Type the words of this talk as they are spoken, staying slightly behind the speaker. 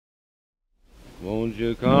Won't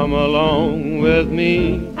you come along with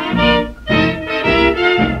me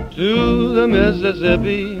to the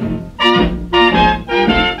Mississippi?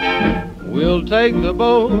 We'll take the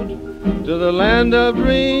boat to the land of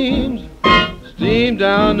dreams, steam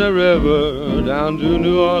down the river, down to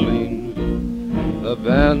New Orleans. The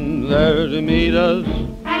band there to meet us,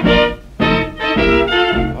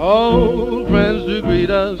 old friends to greet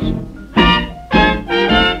us,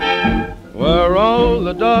 where all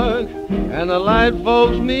the dark and the light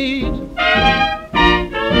folks meet.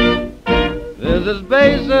 This is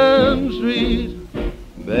Basin Street.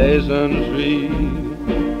 Basin Street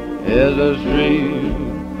is a street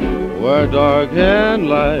where dark and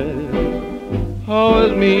light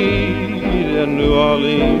always meet in New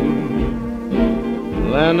Orleans,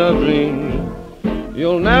 land of dreams.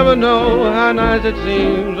 You'll never know how nice it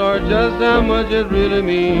seems, or just how much it really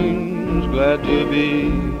means. Glad to be,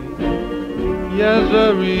 yes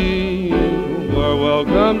sirree, where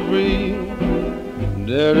welcome's free,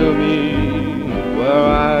 dear to me, where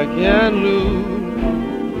I can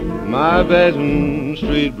lose my Basin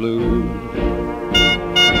Street blues.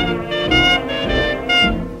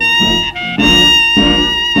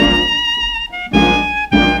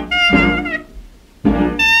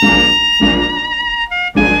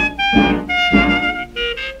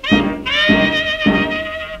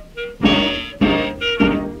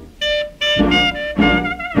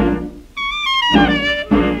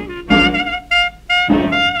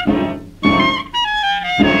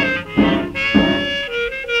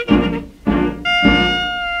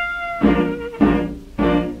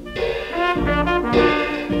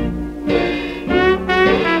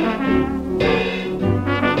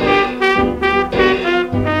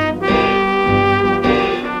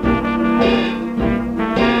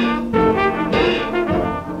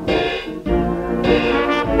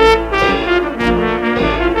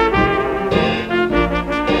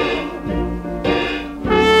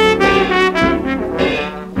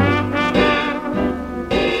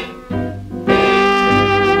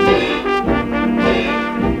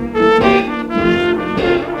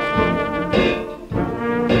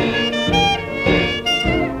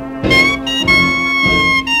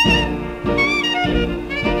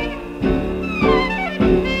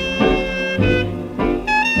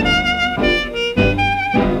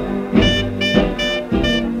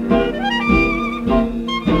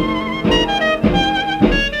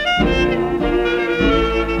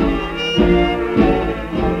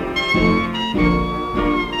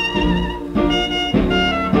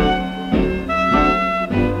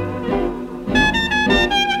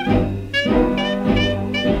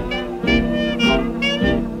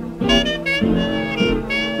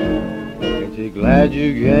 Glad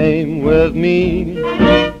you came with me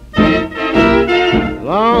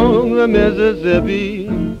along the Mississippi.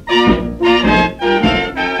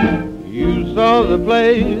 You saw the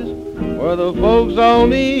place where the folks all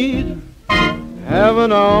meet.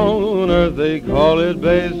 Heaven on earth, they call it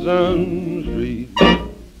Basin Street.